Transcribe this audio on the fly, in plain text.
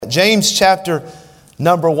James chapter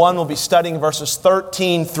number 1, we'll be studying verses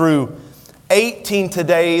 13 through 18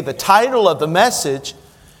 today. The title of the message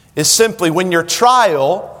is simply, When Your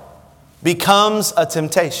Trial Becomes a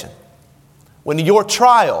Temptation. When your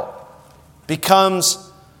trial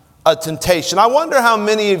becomes a temptation. I wonder how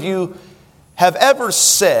many of you have ever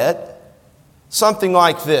said something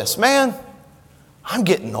like this: man, I'm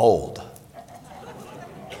getting old.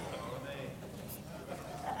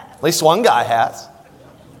 At least one guy has.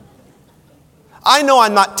 I know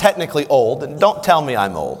I'm not technically old, and don't tell me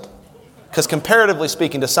I'm old, because comparatively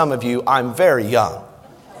speaking to some of you, I'm very young.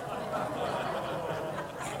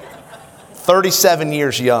 37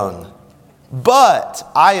 years young. But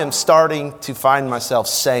I am starting to find myself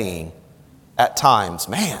saying at times,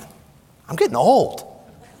 man, I'm getting old.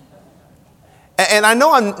 And I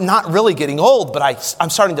know I'm not really getting old, but I'm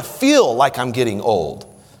starting to feel like I'm getting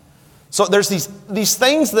old. So there's these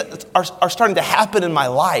things that are starting to happen in my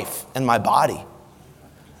life and my body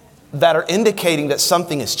that are indicating that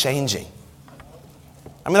something is changing.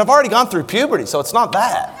 I mean, I've already gone through puberty, so it's not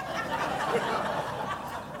bad.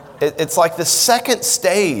 It's like the second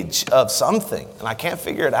stage of something, and I can't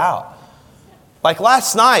figure it out. Like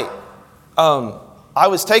last night, I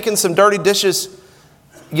was taking some dirty dishes.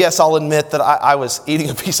 Yes, I'll admit that I was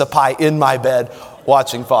eating a piece of pie in my bed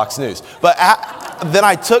watching Fox News. But then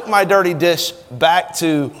I took my dirty dish back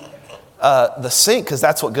to the sink, because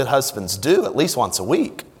that's what good husbands do at least once a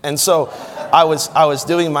week. And so I was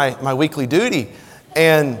doing my weekly duty,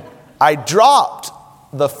 and I dropped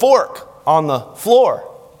the fork on the floor.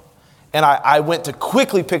 And I went to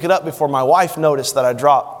quickly pick it up before my wife noticed that I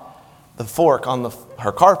dropped the fork on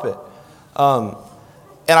her carpet. And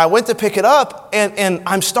I went to pick it up, and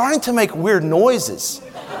I'm starting to make weird noises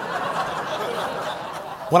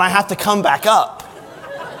when I have to come back up.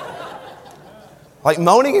 Like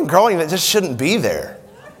moaning and groaning that just shouldn't be there.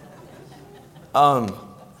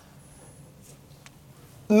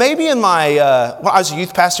 Maybe in my, I was a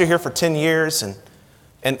youth pastor here for 10 years,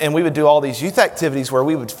 and we would do all these youth activities where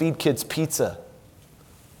we would feed kids pizza,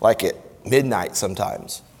 like at midnight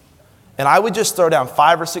sometimes. And I would just throw down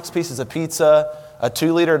 5 or 6 pieces of pizza, a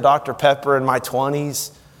 2-liter Dr. Pepper in my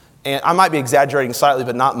 20s. And I might be exaggerating slightly,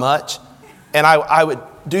 but not much. And I would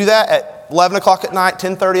do that at 11 o'clock at night,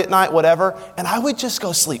 10:30 at night, whatever. And I would just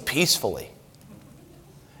go sleep peacefully.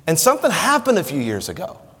 And something happened a few years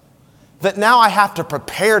ago that now I have to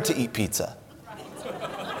prepare to eat pizza.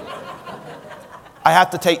 I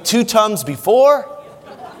have to take 2 Tums before,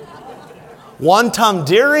 1 Tum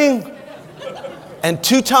during, and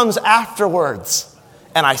 2 Tums afterwards.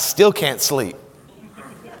 And I still can't sleep.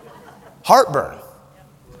 Heartburn.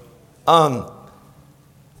 I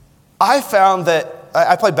found that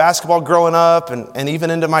I played basketball growing up and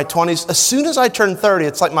even into my 20s. As soon as I turned 30,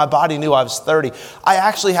 it's like my body knew I was 30. I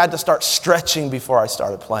actually had to start stretching before I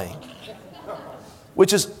started playing.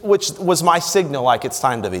 Which was my signal, like it's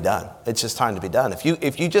time to be done. It's just time to be done.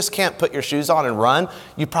 If you just can't put your shoes on and run,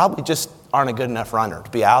 you probably just aren't a good enough runner to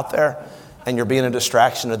be out there, and you're being a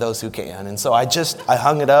distraction to those who can. And so I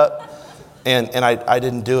hung it up, and I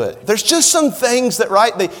didn't do it. There's just some things that,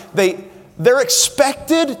 right, they're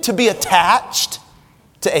expected to be attached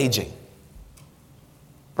to aging.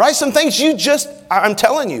 Right? Some things I'm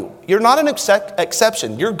telling you, you're not an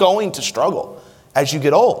exception. You're going to struggle as you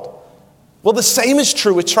get old. Well, the same is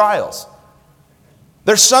true with trials.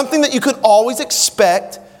 There's something that you could always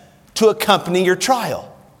expect to accompany your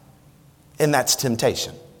trial, and that's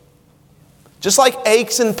temptation. Just like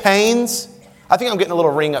aches and pains. I think I'm getting a little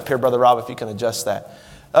ring up here, Brother Rob, if you can adjust that.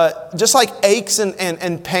 Just like aches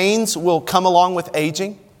and pains will come along with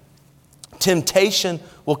aging, temptation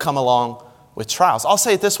will come along with trials. I'll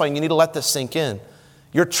say it this way, and you need to let this sink in.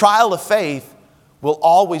 Your trial of faith will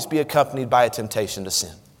always be accompanied by a temptation to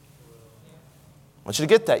sin. I want you to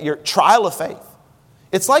get that. Your trial of faith.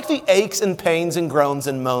 It's like the aches and pains and groans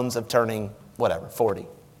and moans of turning, 40.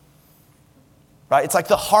 Right? It's like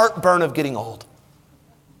the heartburn of getting old.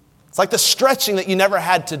 It's like the stretching that you never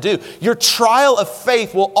had to do. Your trial of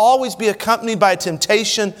faith will always be accompanied by a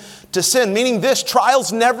temptation to sin. Meaning this,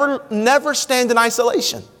 trials never stand in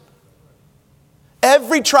isolation.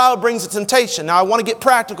 Every trial brings a temptation. Now I want to get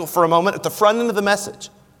practical for a moment at the front end of the message.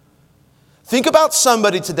 Think about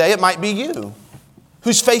somebody today, it might be you,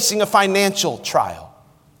 who's facing a financial trial.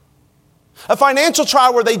 A financial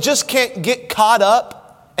trial where they just can't get caught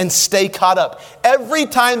up and stay caught up. Every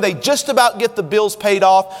time they just about get the bills paid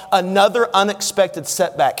off, another unexpected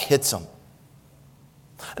setback hits them.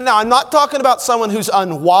 Now, I'm not talking about someone who's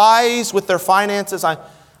unwise with their finances.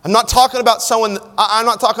 I'm not talking about someone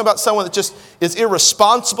that just is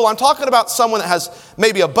irresponsible. I'm talking about someone that has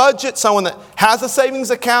maybe a budget, someone that has a savings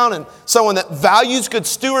account, and someone that values good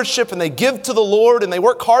stewardship, and they give to the Lord and they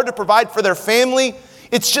work hard to provide for their family.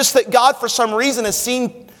 It's just that God, for some reason, has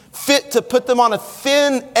seen fit to put them on a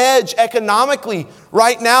thin edge economically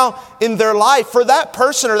right now in their life. For that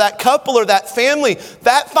person or that couple or that family,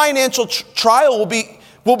 that financial trial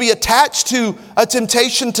will be attached to a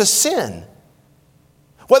temptation to sin.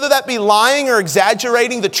 Whether that be lying or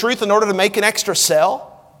exaggerating the truth in order to make an extra sale,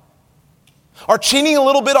 or cheating a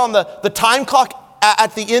little bit on the time clock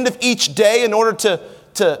at the end of each day in order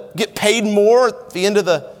to get paid more at the end of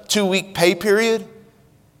the 2-week pay period,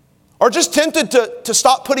 or just tempted to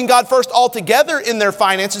stop putting God first altogether in their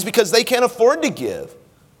finances because they can't afford to give.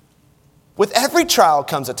 With every trial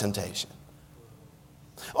comes a temptation.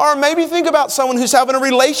 Or maybe think about someone who's having a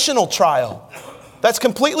relational trial that's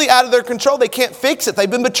completely out of their control. They can't fix it. They've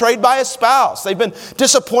been betrayed by a spouse. They've been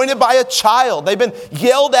disappointed by a child. They've been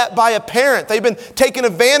yelled at by a parent. They've been taken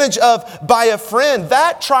advantage of by a friend.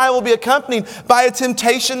 That trial will be accompanied by a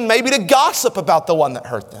temptation maybe to gossip about the one that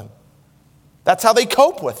hurt them. That's how they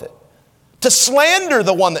cope with it. To slander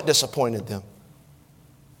the one that disappointed them.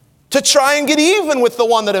 To try and get even with the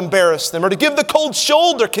one that embarrassed them. Or to give the cold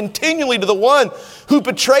shoulder continually to the one who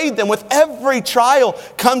betrayed them. With every trial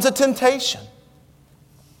comes a temptation.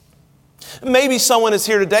 Maybe someone is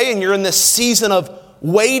here today and you're in this season of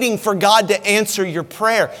waiting for God to answer your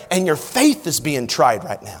prayer, and your faith is being tried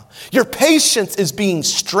right now. Your patience is being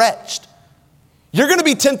stretched. You're going to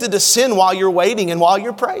be tempted to sin while you're waiting and while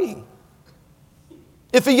you're praying.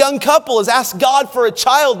 If a young couple has asked God for a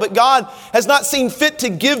child, but God has not seen fit to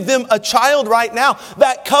give them a child right now,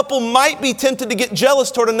 that couple might be tempted to get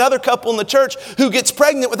jealous toward another couple in the church who gets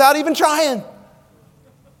pregnant without even trying.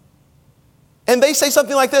 And they say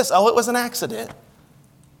something like this, "Oh, it was an accident."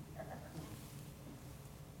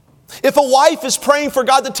 If a wife is praying for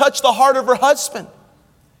God to touch the heart of her husband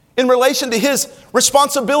in relation to his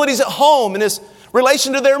responsibilities at home and his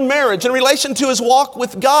relation to their marriage, in relation to his walk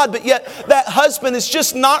with God, but yet that husband is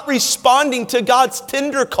just not responding to God's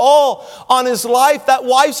tender call on his life, that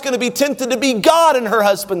wife's going to be tempted to be God in her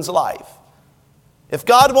husband's life. If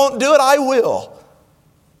God won't do it, I will.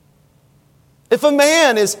 If a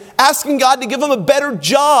man is asking God to give him a better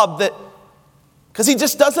job because he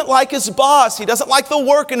just doesn't like his boss, he doesn't like the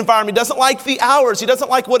work environment, he doesn't like the hours, he doesn't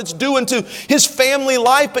like what it's doing to his family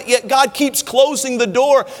life, but yet God keeps closing the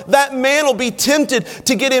door, that man will be tempted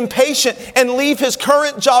to get impatient and leave his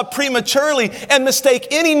current job prematurely and mistake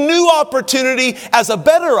any new opportunity as a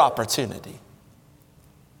better opportunity.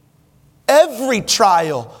 Every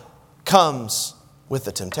trial comes with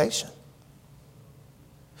a temptation.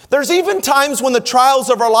 There's even times when the trials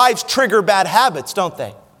of our lives trigger bad habits, don't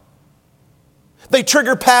they? They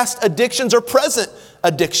trigger past addictions or present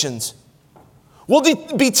addictions. We'll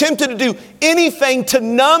be tempted to do anything to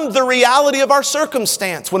numb the reality of our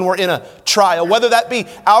circumstance when we're in a trial, whether that be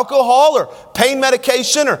alcohol or pain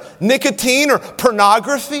medication or nicotine or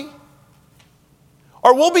pornography.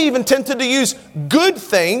 Or we'll be even tempted to use good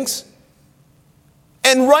things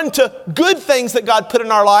and run to good things that God put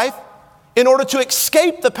in our life in order to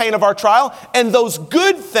escape the pain of our trial. And those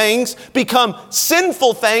good things become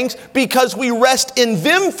sinful things because we rest in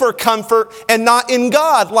them for comfort and not in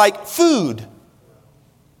God, like food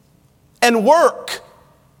and work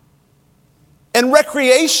and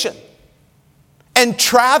recreation and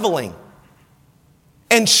traveling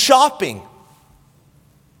and shopping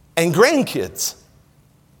and grandkids.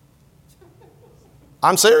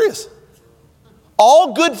 I'm serious.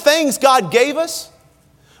 All good things God gave us,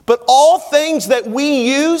 but all things that we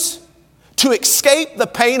use to escape the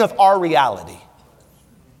pain of our reality.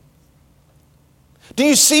 Do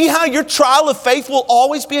you see how your trial of faith will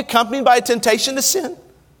always be accompanied by a temptation to sin?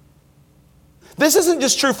 This isn't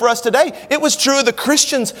just true for us today. It was true of the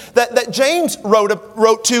Christians that James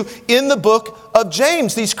wrote to in the book of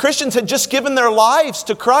James. These Christians had just given their lives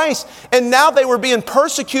to Christ, and now they were being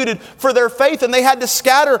persecuted for their faith, and they had to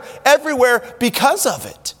scatter everywhere because of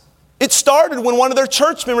it. It started when one of their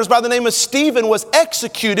church members by the name of Stephen was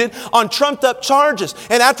executed on trumped up charges.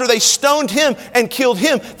 And after they stoned him and killed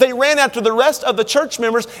him, they ran after the rest of the church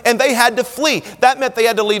members and they had to flee. That meant they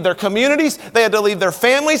had to leave their communities, they had to leave their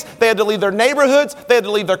families, they had to leave their neighborhoods, they had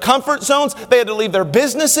to leave their comfort zones, they had to leave their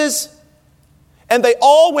businesses. And they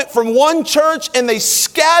all went from one church and they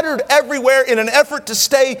scattered everywhere in an effort to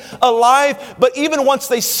stay alive. But even once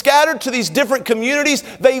they scattered to these different communities,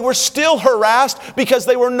 they were still harassed because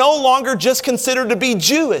they were no longer just considered to be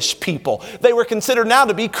Jewish people. They were considered now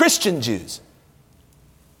to be Christian Jews.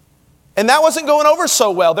 And that wasn't going over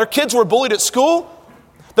so well. Their kids were bullied at school.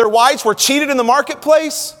 Their wives were cheated in the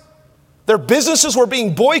marketplace. Their businesses were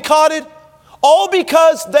being boycotted. All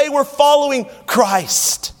because they were following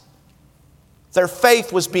Christ. Their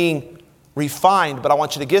faith was being refined, but I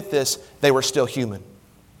want you to get this, they were still human.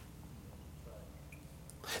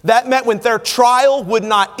 That meant when their trial would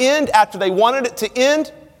not end after they wanted it to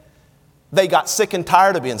end, they got sick and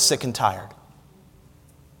tired of being sick and tired.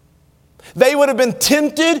 They would have been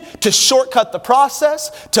tempted to shortcut the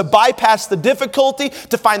process, to bypass the difficulty,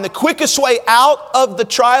 to find the quickest way out of the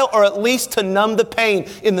trial, or at least to numb the pain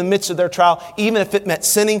in the midst of their trial, even if it meant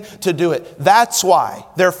sinning to do it. That's why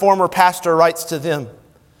their former pastor writes to them,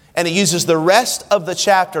 and he uses the rest of the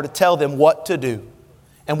chapter to tell them what to do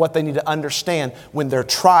and what they need to understand when their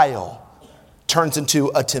trial turns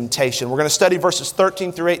into a temptation. We're going to study verses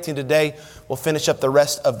 13 through 18 today. We'll finish up the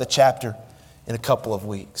rest of the chapter in a couple of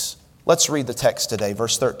weeks. Let's read the text today,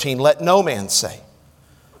 verse 13. Let no man say,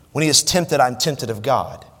 when he is tempted, I'm tempted of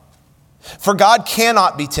God. For God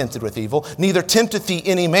cannot be tempted with evil, neither tempteth he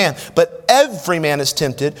any man. But every man is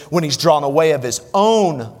tempted when he's drawn away of his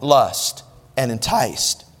own lust and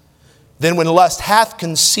enticed. Then when lust hath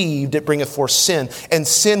conceived, it bringeth forth sin. And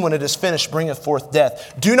sin, when it is finished, bringeth forth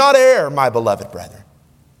death. Do not err, my beloved brethren.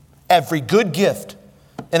 Every good gift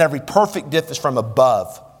and every perfect gift is from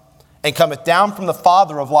above, and cometh down from the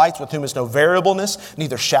Father of lights, with whom is no variableness,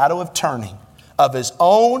 neither shadow of turning. Of his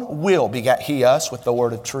own will begat he us with the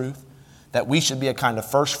word of truth, that we should be a kind of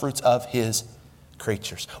first fruits of his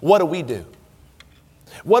creatures. What do?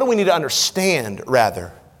 What do we need to understand,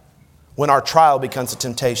 rather, when our trial becomes a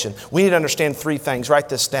temptation? We need to understand three things. Write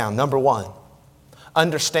this down. Number one,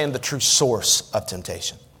 understand the true source of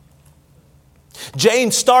temptation.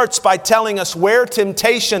 James starts by telling us where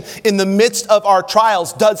temptation in the midst of our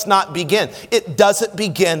trials does not begin. It doesn't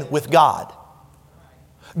begin with God.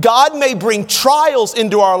 God may bring trials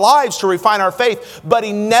into our lives to refine our faith, but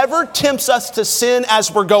he never tempts us to sin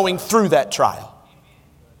as we're going through that trial.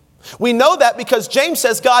 We know that because James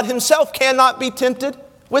says God himself cannot be tempted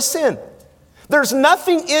with sin. There's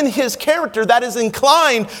nothing in his character that is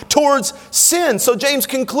inclined towards sin. So James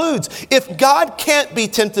concludes, if God can't be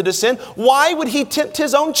tempted to sin, why would he tempt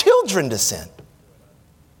his own children to sin?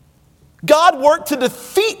 God worked to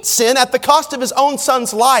defeat sin at the cost of his own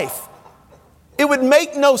son's life. It would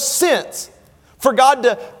make no sense for God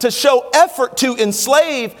to show effort to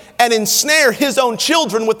enslave and ensnare his own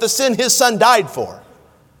children with the sin his son died for.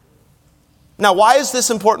 Now, why is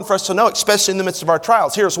this important for us to know, especially in the midst of our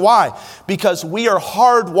trials? Here's why. Because we are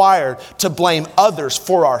hardwired to blame others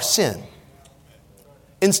for our sin,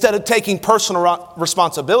 instead of taking personal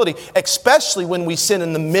responsibility, especially when we sin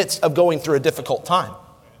in the midst of going through a difficult time.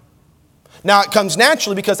 Now, it comes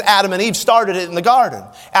naturally because Adam and Eve started it in the garden.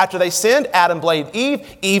 After they sinned, Adam blamed Eve.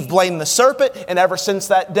 Eve blamed the serpent. And ever since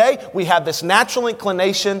that day, we have this natural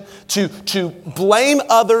inclination to blame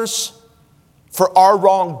others for our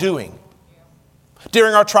wrongdoing.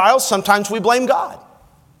 During our trials, sometimes we blame God.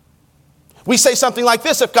 We say something like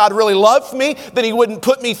this: if God really loved me, then he wouldn't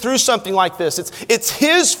put me through something like this. It's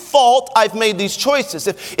his fault I've made these choices.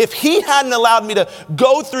 If he hadn't allowed me to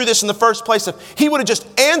go through this in the first place, if he would have just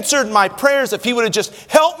answered my prayers, if he would have just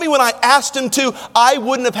helped me when I asked him to, I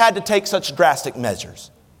wouldn't have had to take such drastic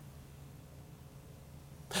measures.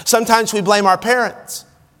 Sometimes we blame our parents.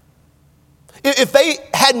 If they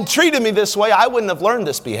hadn't treated me this way, I wouldn't have learned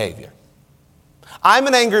this behavior. I'm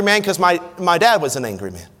an angry man because my dad was an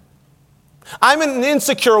angry man. I'm an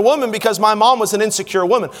insecure woman because my mom was an insecure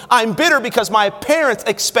woman. I'm bitter because my parents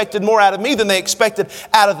expected more out of me than they expected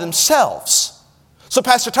out of themselves. So,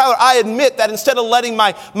 Pastor Tyler, I admit that instead of letting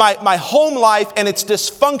my home life and its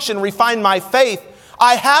dysfunction refine my faith,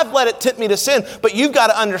 I have let it tempt me to sin. But you've got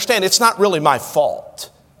to understand, it's not really my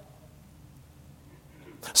fault.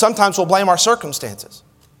 Sometimes we'll blame our circumstances.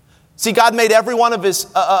 See, God made every one of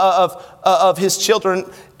his children,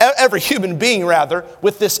 every human being rather,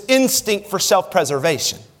 with this instinct for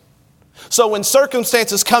self-preservation. So when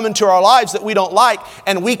circumstances come into our lives that we don't like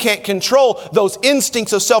and we can't control, those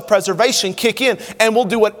instincts of self-preservation kick in, and we'll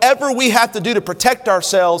do whatever we have to do to protect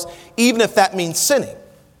ourselves, even if that means sinning.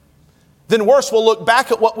 Then worse, we'll look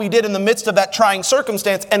back at what we did in the midst of that trying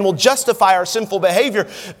circumstance and we'll justify our sinful behavior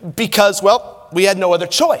because, well, we had no other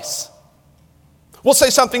choice. We'll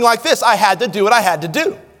say something like this: I had to do what I had to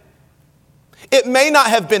do. It may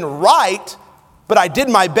not have been right, but I did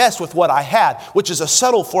my best with what I had, which is a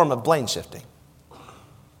subtle form of blame shifting.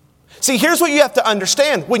 See, here's what you have to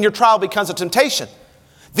understand when your trial becomes a temptation.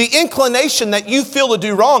 The inclination that you feel to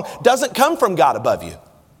do wrong doesn't come from God above you.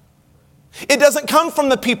 It doesn't come from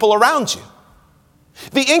the people around you.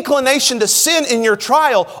 The inclination to sin in your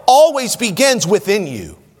trial always begins within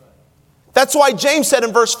you. That's why James said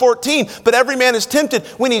in verse 14, but every man is tempted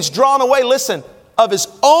when he's drawn away, listen, of his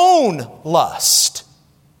own lust.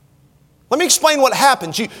 Let me explain what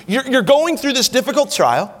happens. You're going through this difficult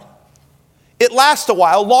trial. It lasts a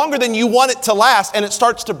while, longer than you want it to last, and it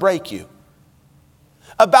starts to break you.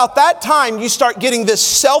 About that time, you start getting this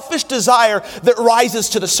selfish desire that rises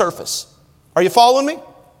to the surface. Are you following me?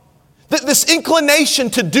 This inclination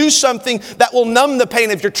to do something that will numb the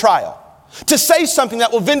pain of your trial. To say something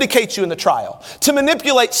that will vindicate you in the trial. To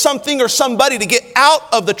manipulate something or somebody to get out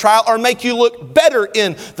of the trial or make you look better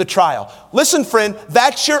in the trial. Listen, friend,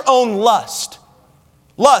 that's your own lust.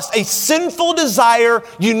 Lust, a sinful desire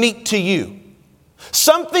unique to you.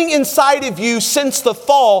 Something inside of you since the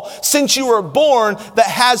fall, since you were born, that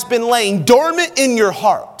has been laying dormant in your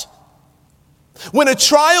heart. When a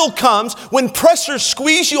trial comes, when pressures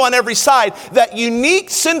squeeze you on every side, that unique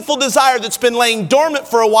sinful desire that's been laying dormant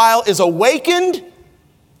for a while is awakened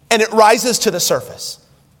and it rises to the surface.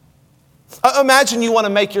 Imagine you want to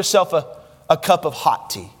make yourself a cup of hot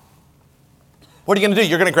tea. What are you going to do?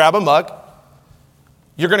 You're going to grab a mug.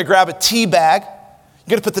 You're going to grab a tea bag.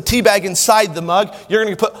 You're going to put the tea bag inside the mug. You're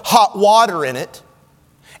going to put hot water in it.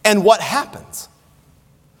 And what happens?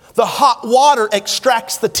 The hot water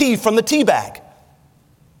extracts the tea from the tea bag.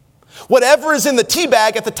 Whatever is in the tea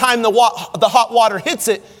bag at the time the hot water hits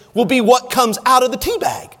it will be what comes out of the tea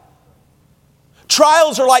bag.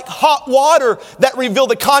 Trials are like hot water that reveal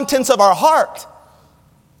the contents of our heart.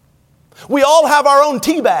 We all have our own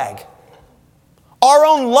tea bag, our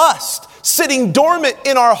own lust sitting dormant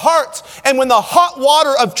in our hearts. And when the hot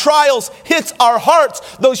water of trials hits our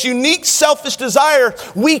hearts, those unique selfish desires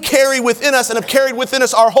we carry within us and have carried within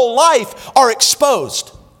us our whole life are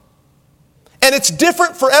exposed. And it's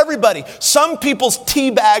different for everybody. Some people's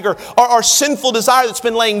tea bag or our sinful desire that's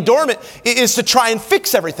been laying dormant is to try and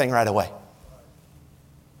fix everything right away.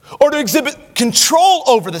 Or to exhibit control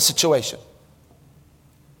over the situation.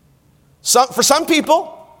 For some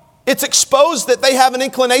people, it's exposed that they have an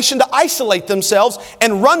inclination to isolate themselves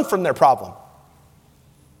and run from their problem.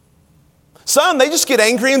 Some, they just get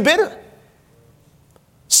angry and bitter.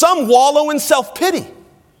 Some wallow in self-pity.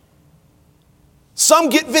 Some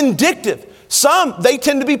get vindictive. Some, they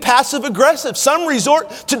tend to be passive-aggressive. Some resort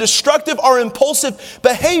to destructive or impulsive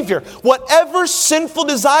behavior. Whatever sinful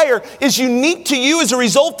desire is unique to you as a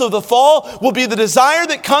result of the fall will be the desire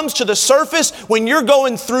that comes to the surface when you're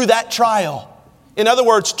going through that trial. In other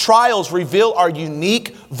words, trials reveal our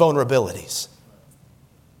unique vulnerabilities.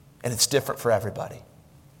 And it's different for everybody.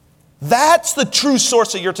 That's the true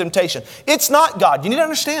source of your temptation. It's not God. You need to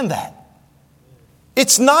understand that.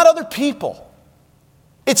 It's not other people.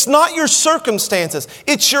 It's not your circumstances.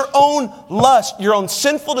 It's your own lust, your own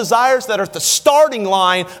sinful desires that are at the starting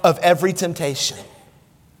line of every temptation.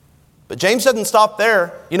 But James doesn't stop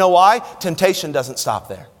there. You know why? Temptation doesn't stop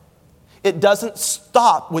there. It doesn't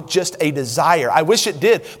stop with just a desire. I wish it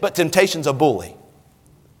did, but temptation's a bully.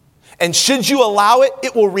 And should you allow it,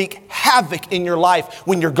 it will wreak havoc in your life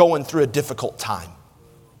when you're going through a difficult time.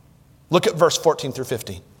 Look at verse 14 through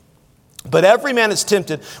 15. But every man is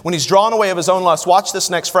tempted when he's drawn away of his own lust. Watch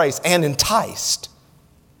this next phrase, and enticed.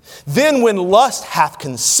 Then when lust hath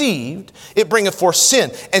conceived, it bringeth forth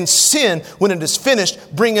sin. And sin, when it is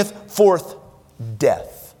finished, bringeth forth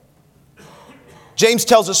death. James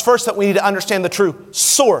tells us first that we need to understand the true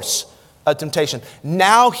source of temptation.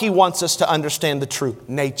 Now he wants us to understand the true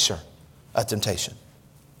nature of temptation.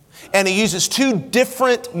 And he uses two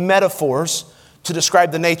different metaphors to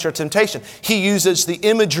describe the nature of temptation. He uses the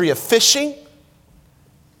imagery of fishing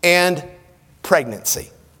and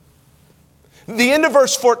pregnancy. The end of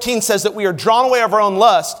verse 14 says that we are drawn away of our own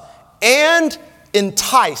lust and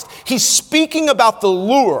enticed. He's speaking about the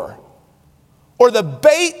lure or the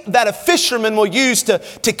bait that a fisherman will use to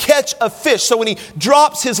catch a fish. So when he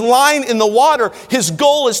drops his line in the water, his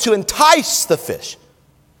goal is to entice the fish,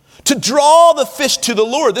 to draw the fish to the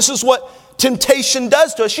lure. This is what temptation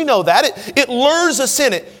does to us. You know that. It lures us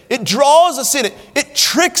in it. It draws us in it. It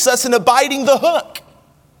tricks us into biting the hook.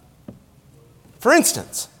 For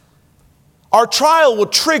instance, our trial will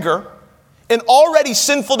trigger an already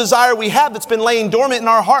sinful desire we have that's been laying dormant in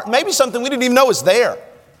our heart. Maybe something we didn't even know is there.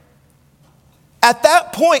 At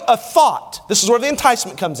that point, a thought, this is where the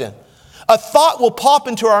enticement comes in. A thought will pop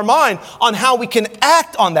into our mind on how we can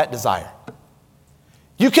act on that desire.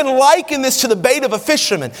 You can liken this to the bait of a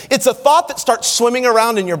fisherman. It's a thought that starts swimming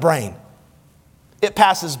around in your brain. It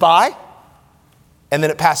passes by, and then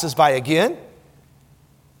it passes by again,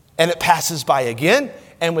 and it passes by again.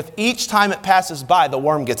 And with each time it passes by, the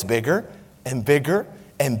worm gets bigger and bigger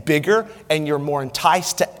and bigger, and you're more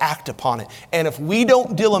enticed to act upon it. And if we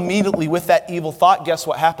don't deal immediately with that evil thought, guess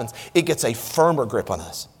what happens? It gets a firmer grip on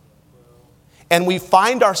us. And we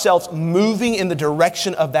find ourselves moving in the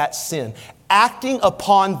direction of that sin, acting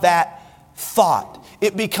upon that thought.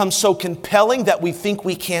 It becomes so compelling that we think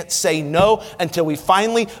we can't say no until we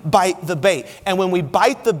finally bite the bait. And when we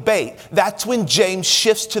bite the bait, that's when James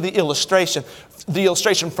shifts to the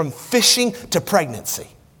illustration from fishing to pregnancy.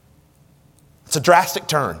 It's a drastic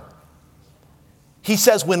turn. He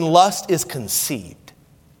says when lust is conceived,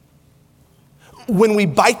 when we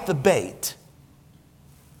bite the bait,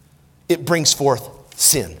 it brings forth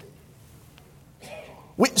sin.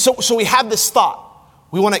 So we have this thought.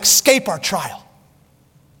 We want to escape our trial.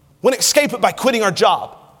 We want to escape it by quitting our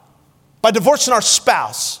job, by divorcing our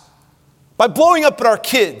spouse, by blowing up at our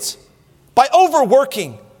kids, by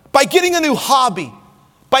overworking, by getting a new hobby,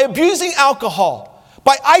 by abusing alcohol,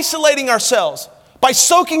 by isolating ourselves, by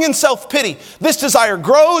soaking in self-pity. This desire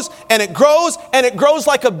grows and it grows and it grows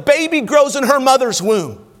like a baby grows in her mother's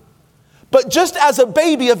womb. But just as a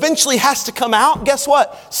baby eventually has to come out, guess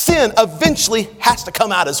what? Sin eventually has to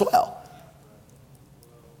come out as well.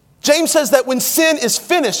 James says that when sin is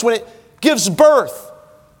finished, when it gives birth,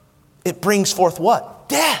 it brings forth what?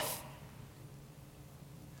 Death.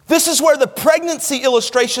 This is where the pregnancy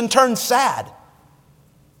illustration turns sad.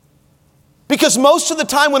 Because most of the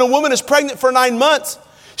time when a woman is pregnant for 9 months,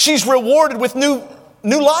 she's rewarded with new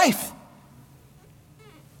life.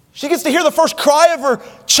 She gets to hear the first cry of her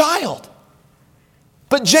child.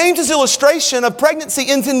 But James's illustration of pregnancy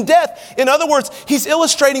ends in death. In other words, he's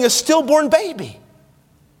illustrating a stillborn baby.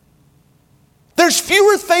 There's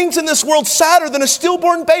fewer things in this world sadder than a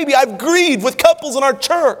stillborn baby. I've grieved with couples in our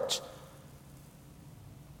church.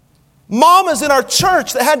 Mamas in our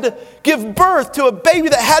church that had to give birth to a baby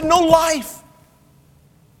that had no life.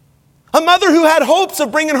 A mother who had hopes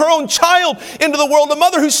of bringing her own child into the world. A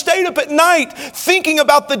mother who stayed up at night thinking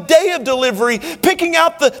about the day of delivery, picking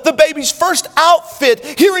out the baby's first outfit,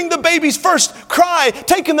 hearing the baby's first cry,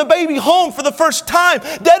 taking the baby home for the first time,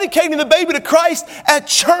 dedicating the baby to Christ at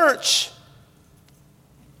church.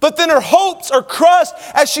 But then her hopes are crushed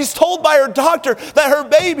as she's told by her doctor that her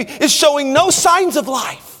baby is showing no signs of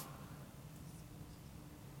life.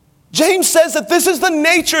 James says that this is the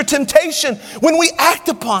nature of temptation when we act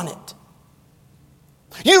upon it.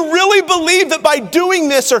 You really believe that by doing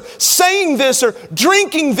this or saying this or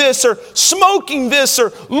drinking this or smoking this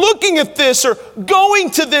or looking at this or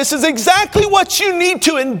going to this is exactly what you need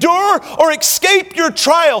to endure or escape your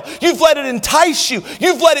trial. You've let it entice you.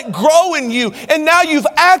 You've let it grow in you. And now you've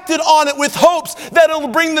acted on it with hopes that it'll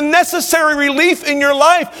bring the necessary relief in your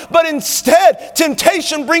life. But instead,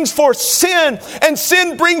 temptation brings forth sin, and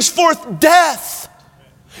sin brings forth death.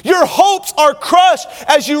 Your hopes are crushed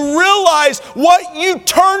as you realize what you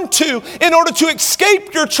turned to in order to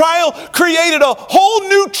escape your trial created a whole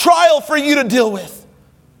new trial for you to deal with.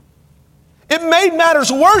 It made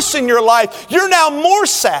matters worse in your life. You're now more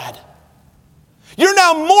sad. You're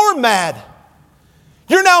now more mad.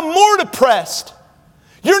 You're now more depressed.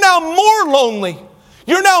 You're now more lonely.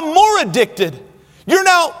 You're now more addicted. You're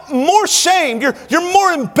now more shamed. You're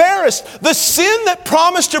more embarrassed. The sin that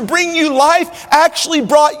promised to bring you life actually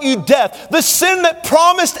brought you death. The sin that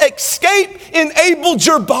promised escape enabled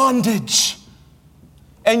your bondage.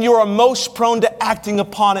 And you are most prone to acting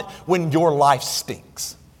upon it when your life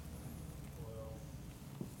stinks.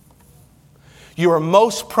 You are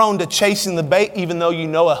most prone to chasing the bait even though you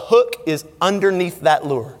know a hook is underneath that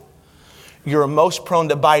lure. You're most prone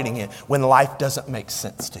to biting it when life doesn't make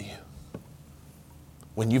sense to you.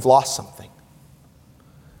 When you've lost something,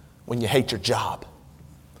 when you hate your job,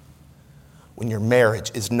 when your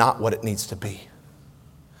marriage is not what it needs to be,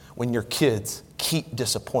 when your kids keep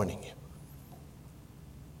disappointing you,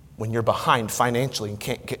 when you're behind financially and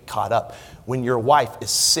can't get caught up, when your wife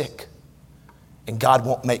is sick and God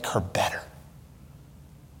won't make her better.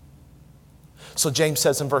 So James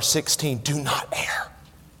says in verse 16, do not err.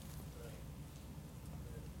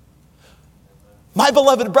 My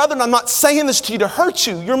beloved brethren, I'm not saying this to you to hurt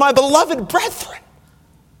you. You're my beloved brethren.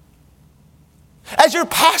 As your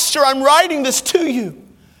pastor, I'm writing this to you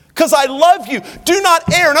because I love you. Do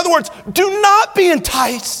not err. In other words, do not be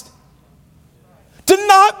enticed. Do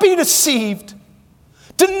not be deceived.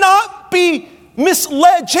 Do not be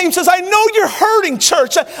misled. James says, I know you're hurting,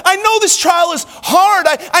 church. I know this trial is hard.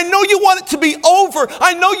 I know you want it to be over.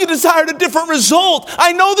 I know you desired a different result.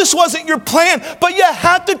 I know this wasn't your plan, but you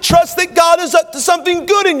have to trust that God is up to something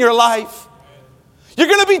good in your life. You're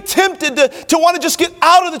going to be tempted to want to just get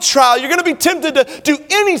out of the trial. You're going to be tempted to do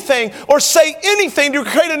anything or say anything to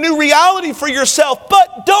create a new reality for yourself,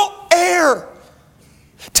 but don't err.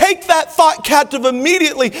 Take that thought captive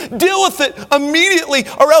immediately. Deal with it immediately,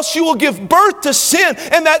 or else you will give birth to sin,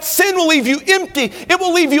 and that sin will leave you empty. It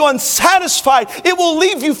will leave you unsatisfied. It will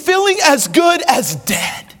leave you feeling as good as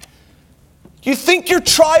dead. You think your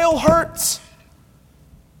trial hurts?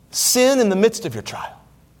 Sin in the midst of your trial,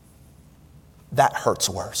 that hurts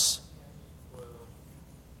worse.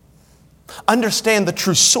 Understand the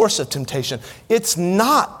true source of temptation. It's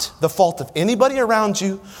not the fault of anybody around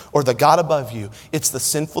you or the God above you. It's the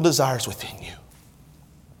sinful desires within you.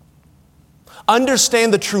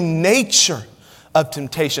 Understand the true nature of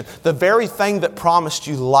temptation. The very thing that promised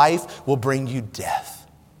you life will bring you death.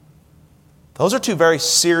 Those are two very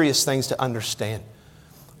serious things to understand.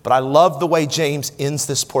 But I love the way James ends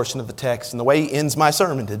this portion of the text and the way he ends my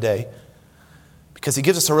sermon today, because he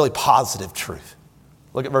gives us a really positive truth.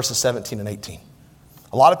 Look at verses 17 and 18.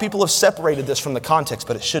 A lot of people have separated this from the context,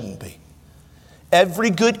 but it shouldn't be. Every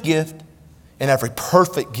good gift and every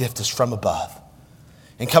perfect gift is from above,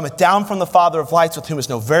 and cometh down from the Father of lights, with whom is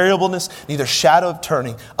no variableness, neither shadow of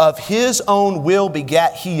turning. Of his own will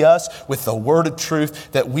begat he us with the word of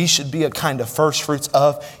truth, that we should be a kind of first fruits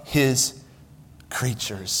of his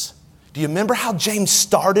creatures. Do you remember how James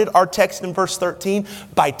started our text in verse 13?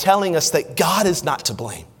 By telling us that God is not to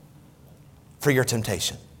blame for your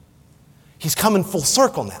temptation. He's coming full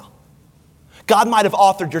circle now. God might have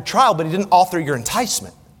authored your trial, but he didn't author your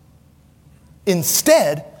enticement.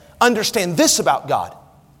 Instead, understand this about God.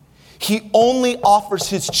 He only offers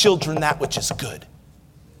his children that which is good.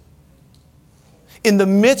 In the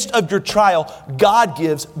midst of your trial, God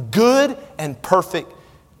gives good and perfect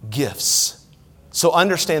gifts. So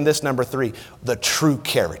understand this, number 3, the true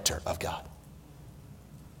character of God.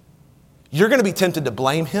 You're going to be tempted to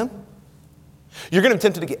blame him. You're going to be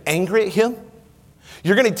tempted to get angry at him.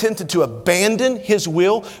 You're going to be tempted to abandon his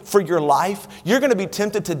will for your life. You're going to be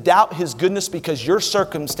tempted to doubt his goodness because your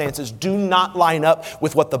circumstances do not line up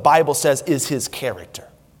with what the Bible says is his character.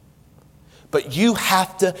 But you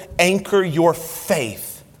have to anchor your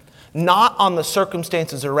faith, not on the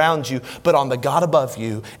circumstances around you, but on the God above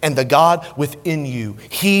you and the God within you.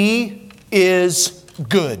 He is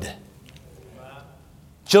good.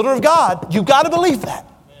 Children of God, you've got to believe that.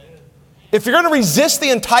 If you're going to resist the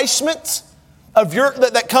enticements of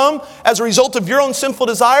that come as a result of your own sinful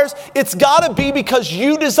desires, it's got to be because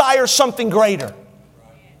you desire something greater.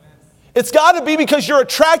 It's got to be because you're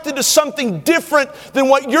attracted to something different than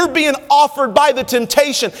what you're being offered by the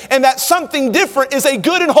temptation. And that something different is a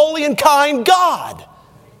good and holy and kind God.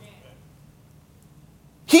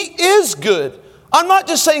 He is good. I'm not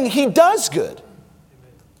just saying he does good.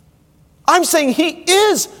 I'm saying he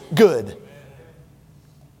is good.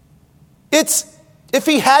 If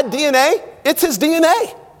he had DNA, it's his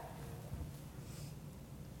DNA.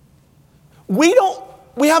 We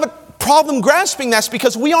have a problem grasping this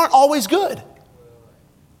because we aren't always good.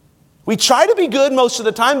 We try to be good most of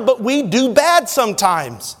the time, but we do bad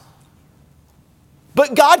sometimes.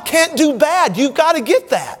 But God can't do bad. You've got to get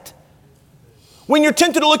that. When you're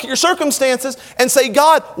tempted to look at your circumstances and say,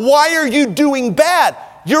 God, why are you doing bad?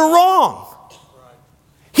 You're wrong.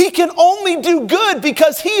 He can only do good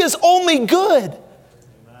because he is only good.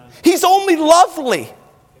 He's only lovely.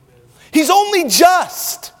 He's only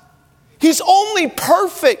just. He's only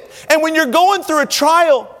perfect. And when you're going through a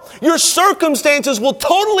trial, your circumstances will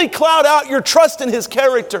totally cloud out your trust in his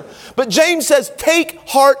character. But James says, take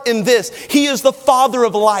heart in this. He is the Father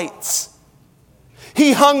of lights.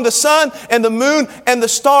 He hung the sun and the moon and the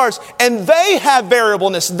stars, and they have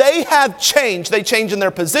variableness. They have change. They change in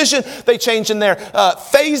their position. They change in their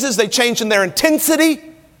phases. They change in their intensity.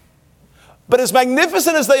 But as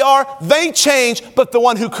magnificent as they are, they change, but the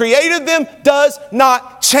one who created them does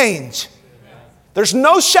not change. There's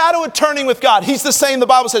no shadow of turning with God. He's the same, the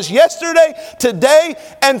Bible says, yesterday, today,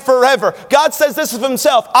 and forever. God says this of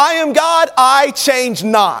himself, I am God, I change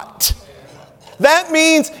not. That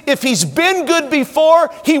means if he's been good before,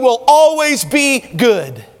 he will always be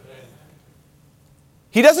good.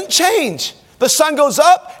 He doesn't change. The sun goes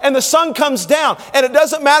up and the sun comes down. And it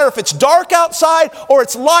doesn't matter if it's dark outside or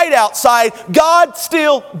it's light outside, God's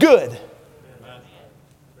still good.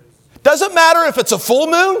 Doesn't matter if it's a full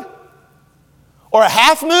moon or a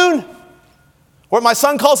half moon, or what my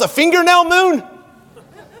son calls a fingernail moon.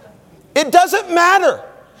 It doesn't matter.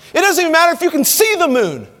 It doesn't even matter if you can see the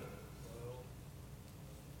moon.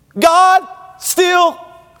 God still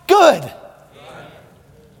good.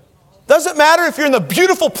 Doesn't matter if you're in the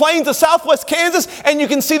beautiful plains of southwest Kansas and you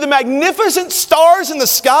can see the magnificent stars in the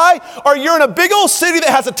sky, or you're in a big old city that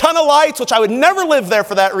has a ton of lights, which I would never live there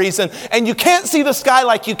for that reason, and you can't see the sky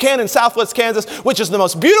like you can in southwest Kansas, which is the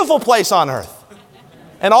most beautiful place on earth.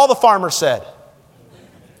 And all the farmers said.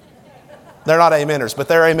 They're not ameners, but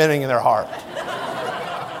they're amening in their heart.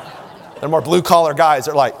 They're more blue-collar guys.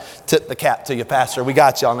 They're like, tip the cap to you, Pastor. We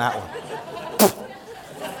got you on that one.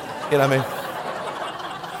 You know what I mean?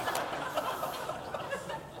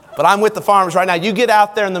 But I'm with the farmers right now. You get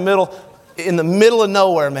out there in the middle of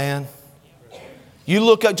nowhere, man. You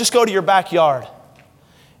look up, just go to your backyard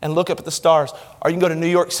and look up at the stars. Or you can go to New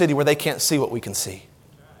York City where they can't see what we can see.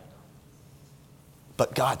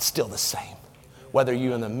 But God's still the same. Whether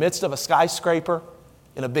you're in the midst of a skyscraper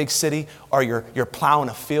in a big city or you're plowing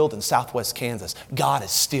a field in southwest Kansas, God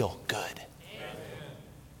is still good.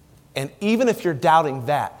 And even if you're doubting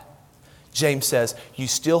that, James says, you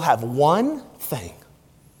still have one thing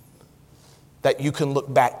that you can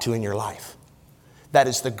look back to in your life. That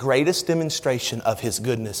is the greatest demonstration of His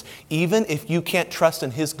goodness. Even if you can't trust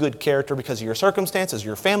in His good character because of your circumstances,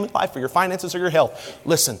 your family life, or your finances, or your health.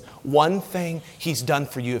 Listen, one thing He's done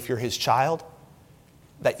for you if you're His child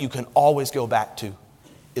that you can always go back to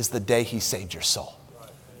is the day He saved your soul.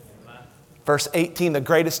 Verse 18, the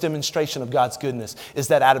greatest demonstration of God's goodness is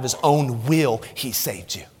that out of His own will He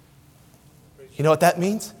saved you. You know what that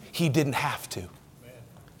means? He didn't have to.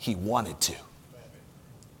 He wanted to.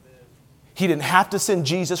 He didn't have to send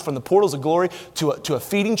Jesus from the portals of glory to a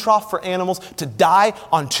feeding trough for animals to die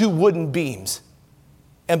on 2 wooden beams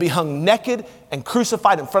and be hung naked and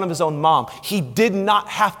crucified in front of His own mom. He did not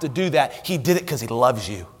have to do that. He did it because He loves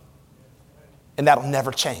you. And that'll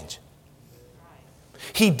never change.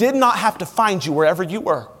 He did not have to find you wherever you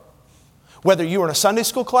were. Whether you were in a Sunday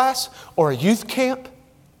school class or a youth camp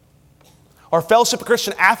or a Fellowship of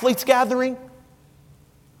Christian Athletes gathering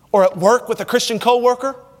or at work with a Christian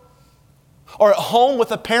coworker or at home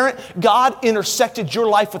with a parent, God intersected your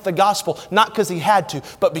life with the gospel, not because He had to,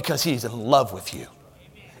 but because He's in love with you.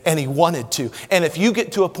 And He wanted to. And if you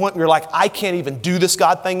get to a point where you're like, I can't even do this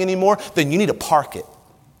God thing anymore, then you need to park it.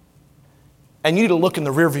 And you need to look in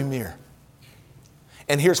the rearview mirror.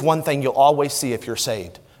 And here's one thing you'll always see if you're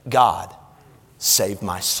saved. God saved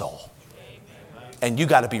my soul. And you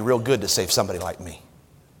got to be real good to save somebody like me.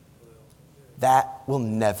 That will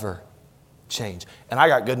never change. And I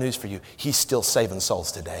got good news for you. He's still saving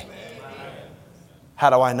souls today. How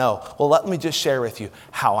do I know? Well, let me just share with you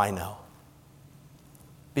how I know.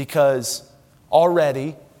 Because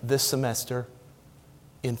already this semester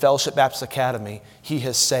in Fellowship Baptist Academy, he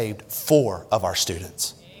has saved 4 of our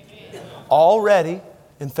students. Amen. Already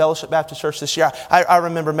in Fellowship Baptist Church this year, I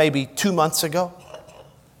remember maybe 2 months ago,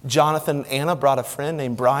 Jonathan and Anna brought a friend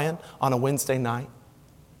named Brian on a Wednesday night.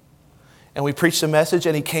 And we preached a message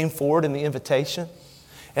and he came forward in the invitation.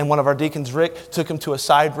 And one of our deacons, Rick, took him to a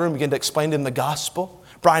side room, began to explain to him the gospel.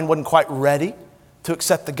 Brian wasn't quite ready to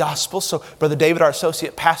accept the gospel. So Brother David, our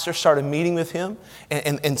associate pastor, started meeting with him.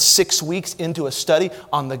 And 6 weeks into a study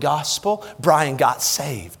on the gospel, Brian got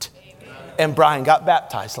saved. Amen. And Brian got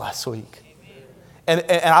baptized last week. And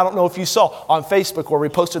I don't know if you saw on Facebook where we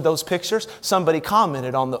posted those pictures, somebody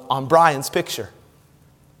commented on Brian's picture.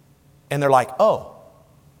 And they're like, oh.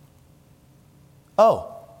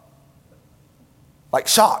 Like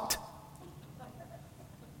shocked.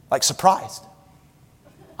 Like surprised.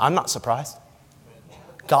 I'm not surprised.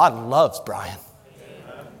 God loves Brian.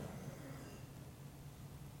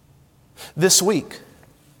 This week,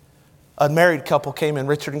 a married couple came in,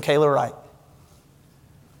 Richard and Kayla Wright.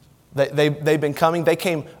 They've been coming. They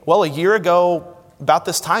came, a year ago, about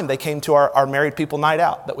this time, they came to our married people night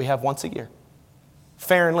out that we have once a year.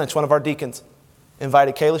 Farron Lynch, one of our deacons,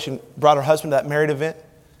 invited Kayla. She brought her husband to that married event.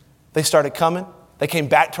 They started coming. They came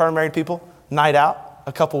back to our married people night out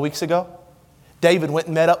a couple weeks ago. David went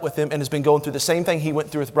and met up with him and has been going through the same thing he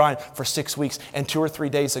went through with Brian for 6 weeks. And 2 or 3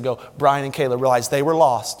 days ago, Brian and Kayla realized they were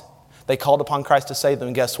lost. They called upon Christ to save them.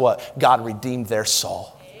 And guess what? God redeemed their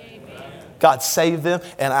soul. Amen. God saved them.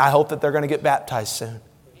 And I hope that they're going to get baptized soon.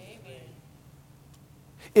 Amen.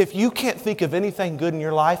 If you can't think of anything good in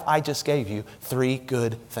your life, I just gave you 3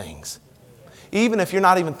 good things. Even if you're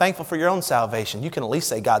not even thankful for your own salvation, you can at least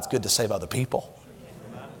say God's good to save other people.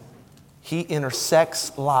 He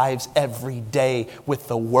intersects lives every day with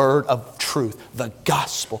the word of truth, the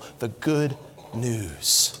gospel, the good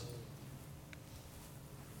news.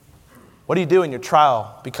 What do you do when your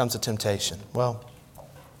trial becomes a temptation? Well,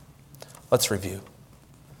 let's review.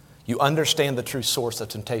 You understand the true source of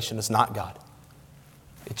temptation is not God.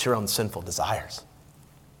 It's your own sinful desires.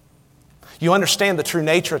 You understand the true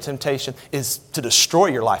nature of temptation is to destroy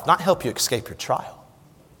your life, not help you escape your trial.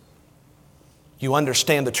 You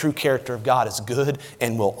understand the true character of God is good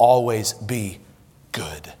and will always be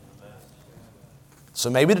good. So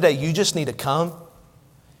maybe today you just need to come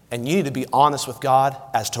and you need to be honest with God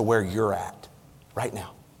as to where you're at right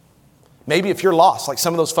now. Maybe if you're lost, like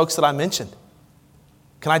some of those folks that I mentioned.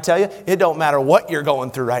 Can I tell you, it don't matter what you're going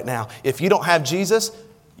through right now. If you don't have Jesus,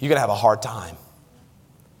 you're going to have a hard time.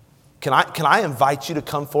 Can I invite you to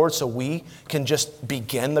come forward so we can just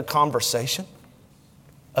begin the conversation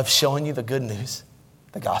of showing you the good news,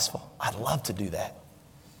 the gospel? I'd love to do that.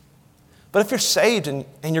 But if you're saved and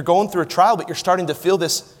you're going through a trial, but you're starting to feel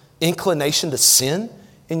this inclination to sin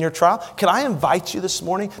in your trial, can I invite you this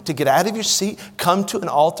morning to get out of your seat, come to an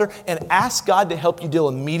altar, and ask God to help you deal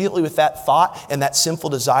immediately with that thought and that sinful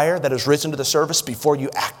desire that has risen to the surface before you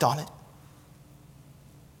act on it?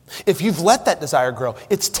 If you've let that desire grow,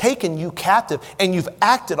 it's taken you captive and you've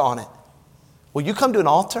acted on it, will you come to an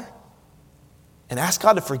altar and ask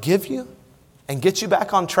God to forgive you and get you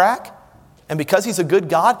back on track? And because He's a good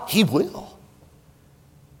God, He will.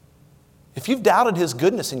 If you've doubted His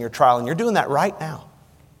goodness in your trial, and you're doing that right now,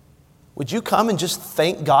 would you come and just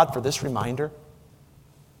thank God for this reminder?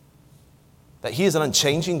 That He is an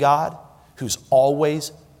unchanging God who's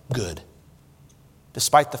always good,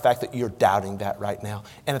 despite the fact that you're doubting that right now.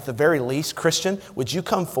 And at the very least, Christian, would you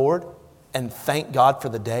come forward and thank God for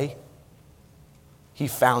the day He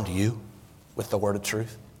found you with the word of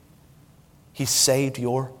truth? He saved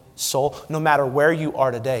your soul. No matter where you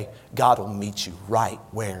are today, God will meet you right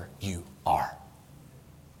where you are.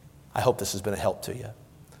 I hope this has been a help to you.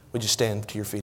 Would you stand to your feet?